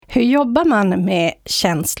Hur jobbar man med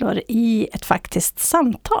känslor i ett faktiskt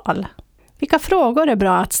samtal? Vilka frågor är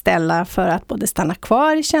bra att ställa för att både stanna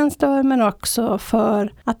kvar i känslor men också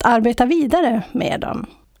för att arbeta vidare med dem?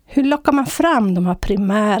 Hur lockar man fram de här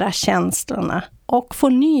primära känslorna och får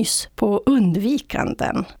nys på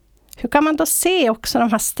undvikanden? Hur kan man då se också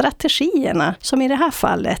de här strategierna som i det här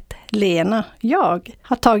fallet Lena, jag,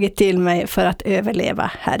 har tagit till mig för att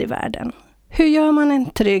överleva här i världen? Hur gör man en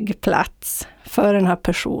trygg plats för den här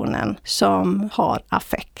personen som har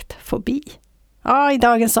affektfobi? Ja, i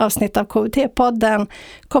dagens avsnitt av KBT-podden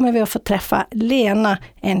kommer vi att få träffa Lena,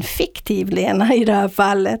 en fiktiv Lena i det här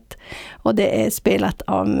fallet. Och det är spelat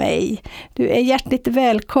av mig. Du är hjärtligt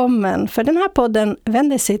välkommen, för den här podden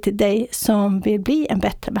vänder sig till dig som vill bli en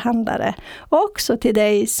bättre behandlare. Och också till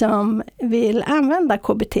dig som vill använda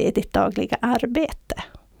KBT i ditt dagliga arbete.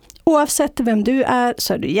 Oavsett vem du är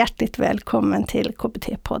så är du hjärtligt välkommen till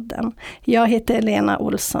KBT-podden. Jag heter Lena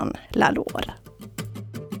Olsson Lalor.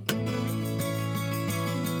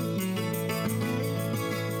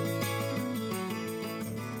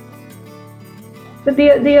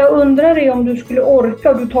 Det jag undrar är om du skulle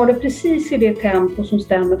orka, och du tar det precis i det tempo som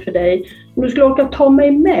stämmer för dig, om du skulle orka ta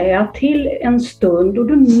mig med till en stund och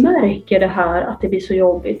du märker det här att det blir så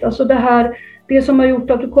jobbigt. Alltså det som har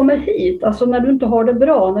gjort att du kommer hit, alltså när du inte har det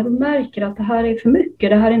bra, när du märker att det här är för mycket,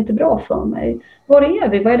 det här är inte bra för mig. Var är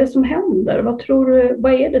vi? Vad är det som händer? Vad tror du,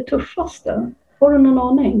 vad är det tuffaste? Har du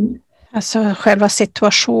någon aning? Alltså själva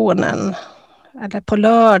situationen, eller på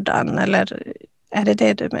lördagen, eller är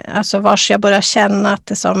det du menar? Alltså vars jag börjar känna att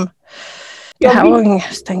det som det här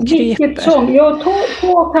ångesten kryper. Jag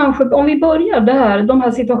tar kanske, om vi börjar där, de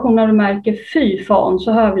här situationerna du märker, fy fan,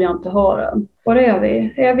 så här vill jag inte ha det. Var är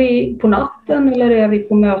vi? Är vi på natten eller är vi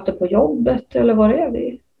på möte på jobbet eller var är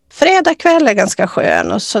vi? Fredag kväll är ganska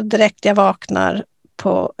skön, och så direkt jag vaknar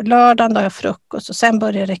på lördagen då har jag frukost och sen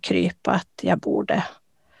börjar det krypa att jag borde.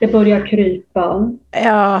 Det börjar krypa?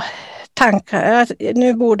 Ja, tankar.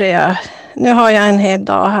 Nu har jag en hel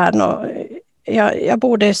dag här nu. Jag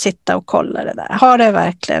borde sitta och kolla det där. Har det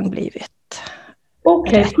verkligen blivit?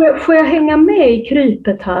 Okej, får jag hänga med i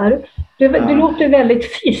krypet här? Det låter väldigt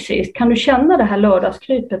fysiskt. Kan du känna det här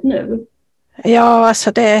lördagskrypet nu? Ja,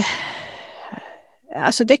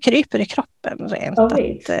 alltså det kryper i kroppen rent.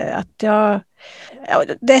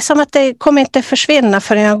 Det är som att det kommer inte försvinna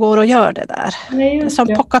förrän jag går och gör det där. Nej, det som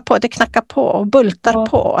pockar på, det knackar på och bultar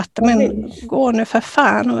på. Gå nu för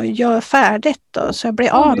fan och gör färdigt då, så jag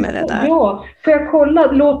blir av med det där. Ja, får jag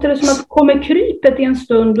kolla, låter det som att kommer krypet i en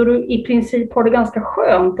stund och du i princip har det ganska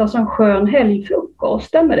skönt, alltså en skön helgfrukost,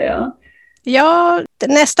 stämmer det? Ja,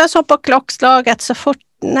 nästan som på klockslaget, så fort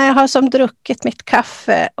när jag har som druckit mitt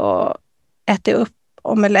kaffe och ätit upp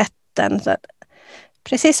omeletten, så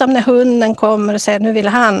precis som när hunden kommer och säger nu vill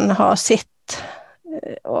han ha sitt,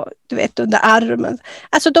 och du vet, under armen.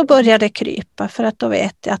 Alltså då börjar det krypa, för att då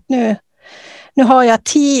vet jag att nu har jag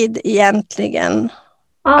tid egentligen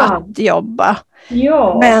att jobba.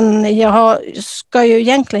 Ja. Men jag ska ju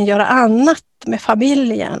egentligen göra annat med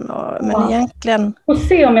familjen. Men egentligen... Och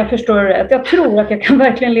se om jag förstår det rätt. Jag tror att jag kan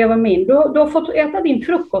verkligen leva mig in. Du har fått äta din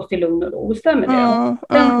frukost i lugn och ro, stämmer det?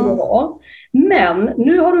 Den får du ha. Men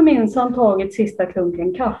nu har du minsann tagit sista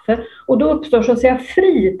klunken kaffe och då uppstår så att säga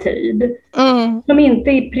fritid. Som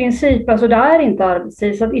inte i princip, alltså det är inte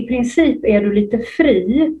arbetstid, så att i princip är du lite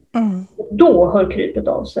fri. Då hör krypet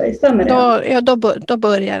av sig, stämmer det? Då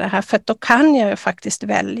börjar det här, för då kan jag ju faktiskt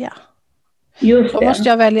välja. Just det. Då måste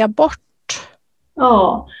jag välja bort.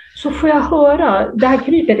 Ja, så får jag höra, det här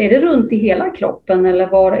krypet, är det runt i hela kroppen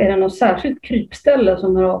eller är det något särskilt krypställe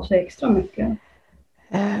som hör av sig extra mycket?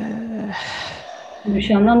 Du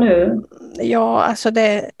känner nu? Ja, alltså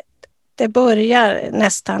det börjar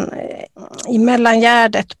nästan i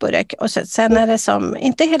mellangärdet och sen är det som,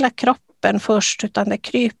 inte hela kroppen först, utan det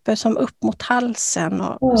kryper som upp mot halsen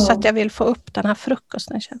så att jag vill få upp den här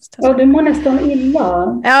frukosten, känns det. Ja, du mår nästan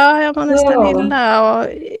illa. Ja, jag mår nästan illa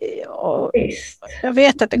och jag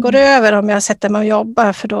vet att det går över om jag sätter mig och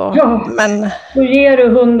jobbar, för då... Ja, men då ger du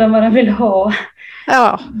hunden vad den vill ha.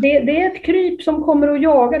 Ja. Det är ett kryp som kommer att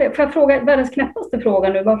jaga det. Får jag fråga världens knäppaste fråga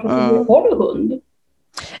nu? Varför har du hund?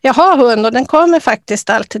 Jag har hund, och den kommer faktiskt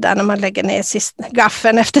alltid där när man lägger ner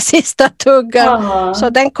gaffeln efter sista tuggan. Så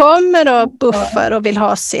den kommer och buffar och vill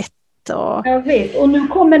ha sitt. Jag vet, och nu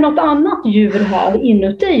kommer något annat djur här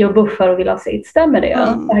inuti och buffar och vill ha sitt. Stämmer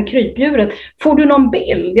det? Det här krypdjuret. Får du någon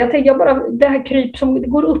bild? Jag tänker bara, det här kryp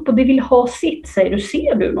som går upp och det vill ha sitt, säger du.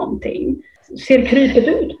 Ser du någonting? Ser krypet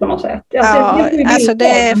ut på något sätt? Alltså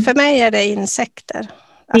för mig är det insekter.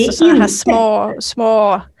 Alltså sådana här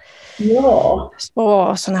små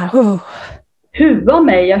små sådana här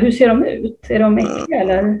Huameja, hur ser de ut? Är de äckliga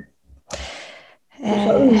eller?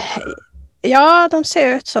 Ja, de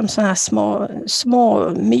ser ut som såna här små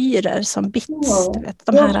myror som bits. Ja, Vet,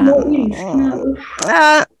 de här, små ilskna.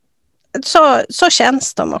 Ja, så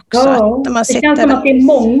känns de också. Ja, När man det känns som att det är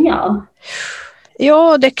många.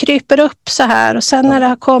 Ja, det kryper upp så här. Och sen när det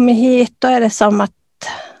har kommit hit, då är det som att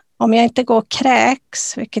om jag inte går och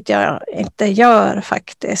kräks, vilket jag inte gör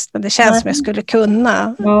faktiskt, men det känns som jag skulle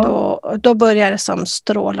kunna, då börjar det som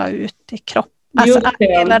stråla ut i kroppen. Alltså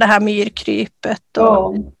hela det här myrkrypet.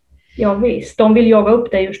 Ja, visst. De vill jaga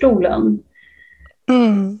upp dig ur stolen.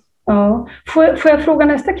 Mm. Ja. Får jag fråga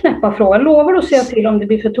nästa knäppa fråga? Lovar du att säga till om det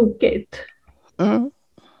blir för tokigt? Mm.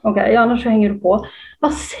 Okej, annars så hänger du på.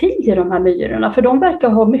 Vad säger de här myrorna? För de verkar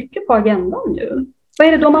ha mycket på agendan nu. Vad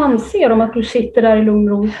är det de anser om att du sitter där i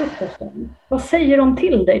lugn och ro i frukosten? Vad säger de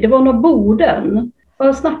till dig? Det var några borden.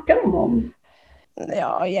 Vad snackar de om?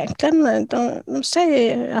 Ja, egentligen, de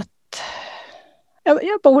säger att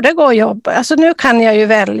jag borde gå och jobba. Alltså nu kan jag ju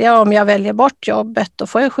välja, om jag väljer bort jobbet, då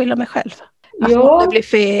får jag skylla mig själv. Att det blir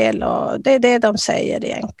fel, och det är det de säger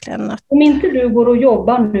egentligen. Att, om inte du går och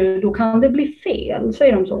jobbar nu, då kan det bli fel,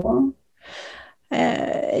 säger de så?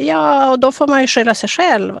 Ja, och då får man ju skylla sig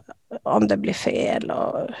själv om det blir fel.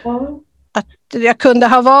 Och att jag kunde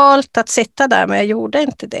ha valt att sitta där, men jag gjorde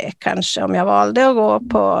inte det kanske. Om jag valde att gå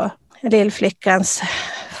på lillflickans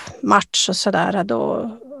match och sådär, då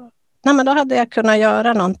hade jag kunnat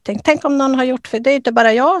göra någonting. Tänk om någon har gjort fel. Det är inte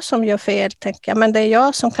bara jag som gör fel, tänker jag, men det är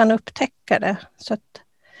jag som kan upptäcka det.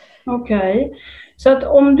 Okej. Så att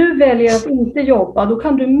om du väljer att inte jobba, då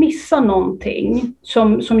kan du missa någonting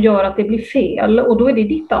som gör att det blir fel. Och då är det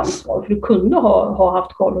ditt ansvar, för du kunde ha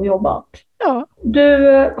haft koll och jobbat. Ja.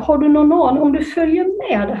 Har du någon aning, om du följer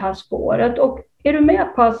med det här spåret, och är du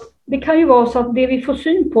med på att det kan ju vara så att det vi får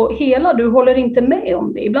syn på, du håller inte med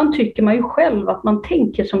om det. Ibland tycker man ju själv att man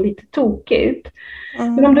tänker som lite tokigt.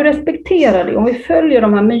 Men om du respekterar det, om vi följer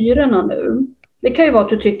de här myrorna nu, det kan ju vara att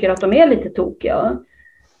du tycker att de är lite tokiga.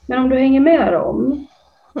 Men om du hänger med dem,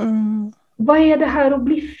 vad är det här att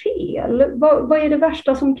bli fel? Vad är det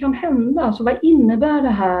värsta som kan hända? Alltså, vad innebär det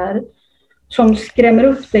här som skrämmer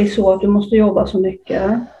upp dig så att du måste jobba så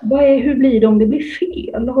mycket? Hur blir det om det blir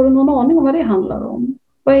fel? Har du någon aning om vad det handlar om?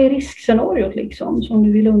 Vad är riskscenariot liksom, som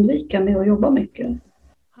du vill undvika med att jobba mycket?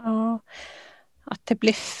 Ja, att det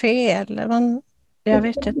blir fel. Jag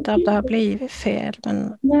vet inte om det har blivit fel,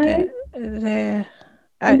 men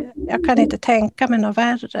jag kan inte tänka mig något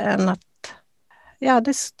värre än att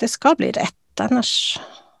det ska bli rätt. Annars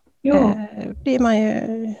blir man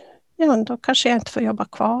ju, då kanske jag inte får jobba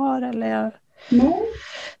kvar. Eller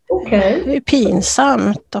det är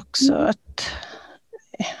pinsamt också att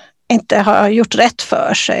inte ha gjort rätt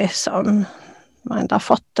för sig, som man inte har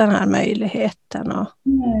fått den här möjligheten.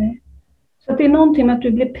 Nej. Så att det är någonting med att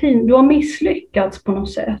du har misslyckats på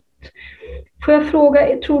något sätt. Får jag fråga,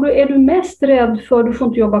 är du mest rädd för att du får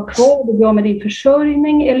inte jobba kvar, du blir av med din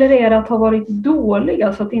försörjning, eller är det att ha varit dålig,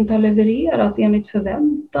 alltså att inte ha levererat enligt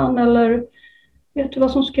förväntan, eller vet du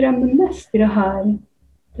vad som skrämmer mest i det här?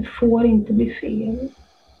 Det får inte bli fel.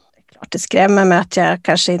 Det skrämmer mig att jag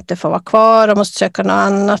kanske inte får vara kvar och måste söka något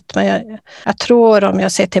annat. Men jag tror, om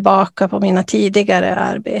jag ser tillbaka på mina tidigare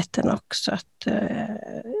arbeten också, att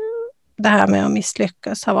det här med att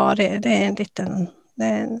misslyckas har varit, det är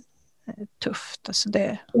tufft. Alltså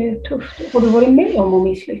det är tufft. Har du varit med om att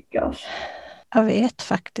misslyckas? Jag vet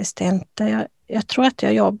faktiskt inte. Jag tror att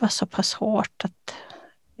jag jobbar så pass hårt att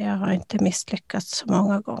jag har inte misslyckats så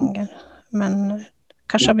många gånger. Men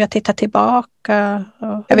kanske om jag tittar tillbaka.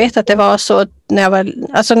 Jag vet att det var så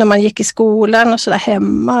när man gick i skolan och så där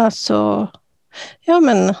hemma, så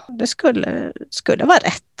men det skulle vara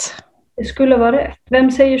rätt. Det skulle vara rätt.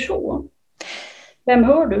 Vem säger så? Vem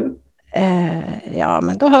hör du?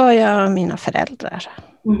 Men då hör jag mina föräldrar.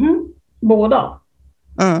 Båda?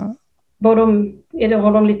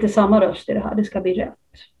 Har de lite samma röst i det här? Det ska bli rätt.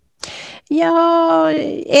 Ja,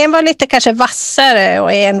 en var lite kanske vassare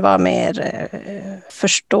och en var mer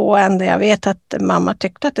förstående. Jag vet att mamma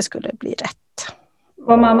tyckte att det skulle bli rätt.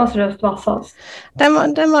 Var mammas röst vassast? Den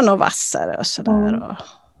var nog vassare och sådär.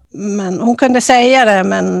 Men hon kunde säga det,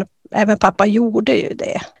 men även pappa gjorde ju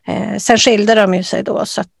det. Sen skilde de ju sig då,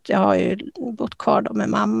 så att jag har ju bott kvar då med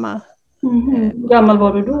mamma. Hur gammal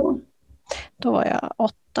var du då? Då var jag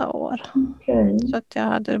 8 år. Okay. Så att jag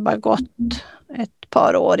hade bara gått ett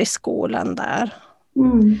par år i skolan där.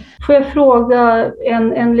 Får jag fråga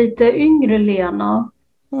en lite yngre Lena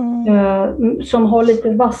som har lite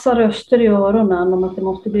vassa röster i öronen om att det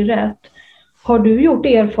måste bli rätt. Har du gjort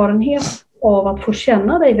erfarenhet av att få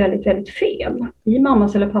känna dig väldigt, väldigt fel i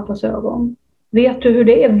mammas eller pappas ögon? Vet du hur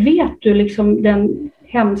det är? Vet du liksom den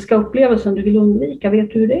hemska upplevelsen du vill undvika?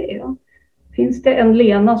 Vet du hur det är? Finns det en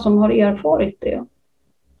Lena som har erfarit det?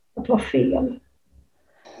 Att det var fel?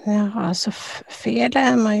 Ja, alltså fel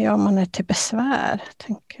är man ju om man är till besvär,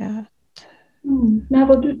 tänker jag. När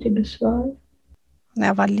var du till besvär? När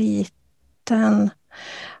jag var liten.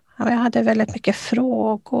 Ja, jag hade väldigt mycket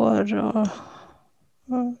frågor och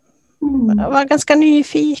jag var ganska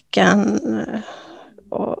nyfiken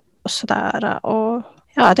och sådär. Och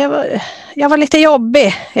ja, jag var lite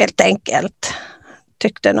jobbig helt enkelt.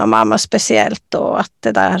 Tyckte nog mamma speciellt då att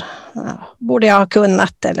det där borde jag ha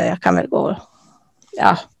kunnat, eller jag kan väl gå.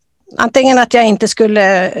 Ja, antingen att jag inte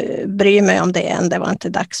skulle bry mig om det än, det var inte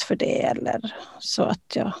dags för det, eller så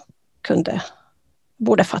att jag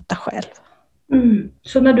borde fatta själv.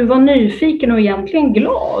 Så när du var nyfiken och egentligen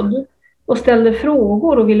glad och ställde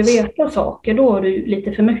frågor och ville veta saker, då var du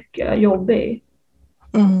lite för mycket jobbig?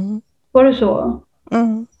 Var det så?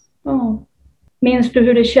 Ja. Minns du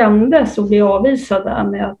hur det kändes att bli avvisad där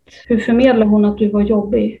med att, hur förmedlar hon att du var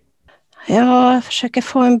jobbig? Ja, jag försöker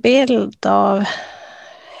få en bild av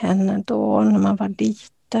henne då när man var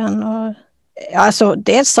liten. Och, alltså,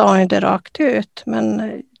 dels sa hon det rakt ut,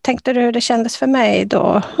 men tänkte du hur det kändes för mig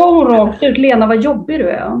då? Sa hon rakt ut, Lena vad jobbig du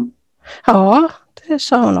är? Ja, det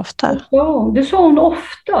sa hon ofta. Ja, det sa hon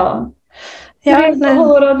ofta? Hur är det att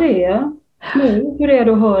höra det? Nu, hur är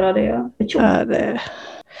det att höra det?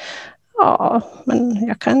 Ja, men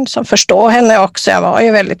jag kan som förstå henne också. Jag var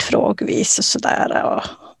ju väldigt frågvis och sådär. Och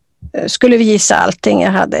skulle visa allting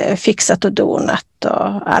jag hade fixat och donat. Och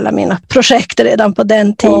alla mina projekt redan på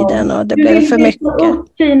den tiden. Och det blev för mycket. Du vill upp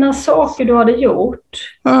fina saker du hade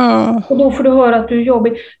gjort. Och då får du höra att du är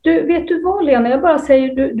jobbig. Vet du vad Lena, jag bara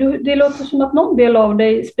säger. Det låter som att någon del av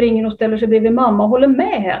dig springer och ställer sig bredvid mamma och håller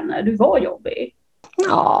med henne. Du var jobbig.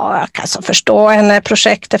 Ja, jag kan så förstå henne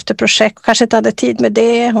projekt efter projekt. Kanske inte hade tid med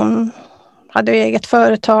det. Hon hade ju eget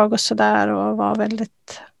företag och sådär och var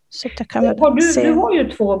väldigt... Så det kan du har ju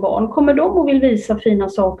 2 barn. Kommer de och vill visa fina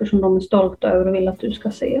saker som de är stolta över och vill att du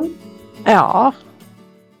ska se? Ja.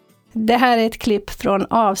 Det här är ett klipp från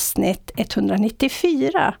avsnitt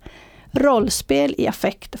 194. Rollspel i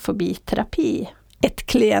affektfobiterapi. Ett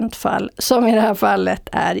klientfall som i det här fallet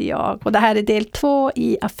är jag. Och det här är del 2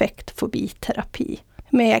 i affektfobiterapi.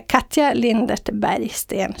 Med Katja Lindert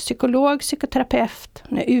Bergsten, psykolog, psykoterapeut,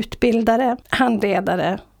 hon är utbildare,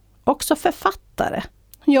 handledare, också författare.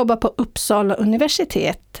 Hon jobbar på Uppsala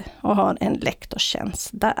universitet och har en lektorstjänst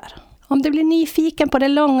där. Om du blir nyfiken på det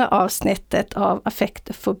långa avsnittet av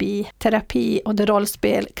affektfobiterapi och det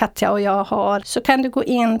rollspel Katja och jag har, så kan du gå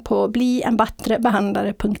in på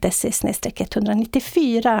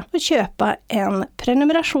blienbattrebehandlare.se/194 och köpa en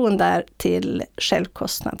prenumeration där till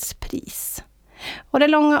självkostnadspris. Och det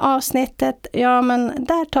långa avsnittet, ja men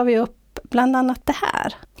där tar vi upp bland annat det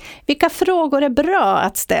här. Vilka frågor är bra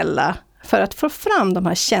att ställa för att få fram de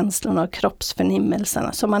här känslorna och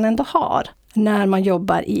kroppsförnimmelserna som man ändå har när man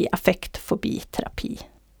jobbar i affektfobiterapi?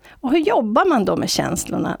 Och hur jobbar man då med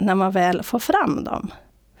känslorna när man väl får fram dem?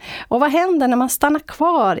 Och vad händer när man stannar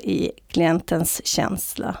kvar i klientens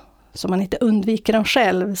känsla så man inte undviker dem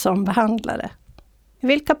själv som behandlare?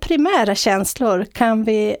 Vilka primära känslor kan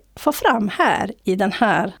vi få fram här i den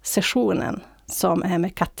här sessionen som är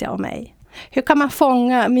med Katja och mig? Hur kan man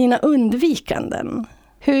fånga mina undvikanden?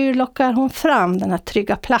 Hur lockar hon fram den här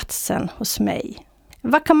trygga platsen hos mig?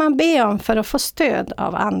 Vad kan man be om för att få stöd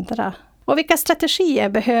av andra? Och vilka strategier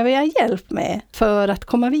behöver jag hjälp med för att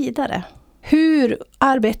komma vidare? Hur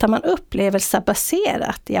arbetar man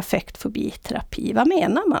upplevelsebaserat i affektfobiterapi? Vad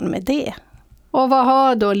menar man med det? Och vad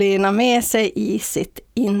har då Lena med sig i sitt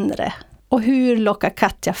inre? Och hur lockar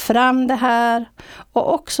Katja fram det här?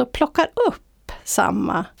 Och också plockar upp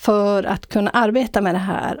samma för att kunna arbeta med det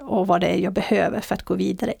här och vad det är jag behöver för att gå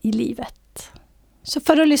vidare i livet. Så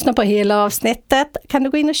för att lyssna på hela avsnittet kan du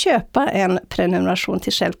gå in och köpa en prenumeration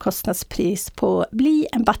till självkostnadspris på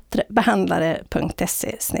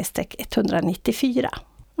blienbattrebehandlare.se/194.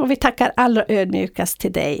 Och vi tackar allra ödmjukast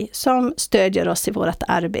till dig som stödjer oss i vårt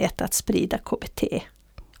arbete att sprida KBT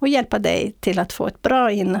och hjälpa dig till att få ett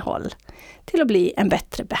bra innehåll till att bli en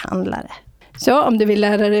bättre behandlare. Så om du vill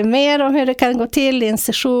lära dig mer om hur det kan gå till i en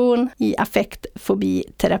session i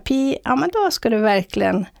affektfobiterapi, ja men då ska du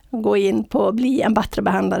verkligen gå in på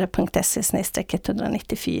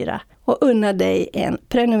blienbattrebehandlare.se/194 och unna dig en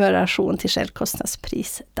prenumeration till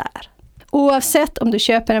självkostnadspris där. Oavsett om du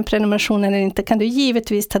köper en prenumeration eller inte kan du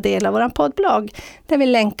givetvis ta del av vår poddblogg där vi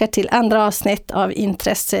länkar till andra avsnitt av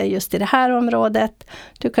intresse just i det här området.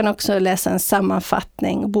 Du kan också läsa en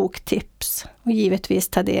sammanfattning, boktips och givetvis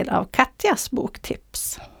ta del av Katjas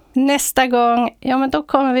boktips. Nästa gång, men då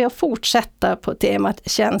kommer vi att fortsätta på temat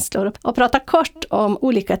känslor och prata kort om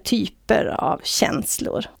olika typer av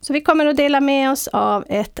känslor. Så vi kommer att dela med oss av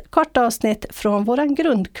ett kort avsnitt från vår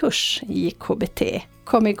grundkurs i KBT.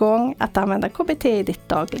 Kom igång att använda KBT i ditt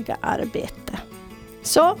dagliga arbete.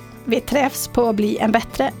 Så vi träffs på att bli en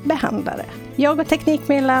bättre behandlare. Jag och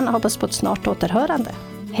Teknikmillan hoppas på ett snart återhörande.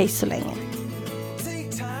 Hej så länge!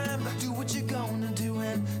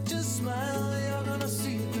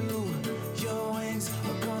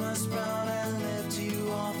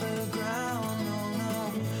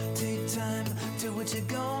 What you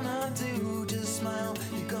gonna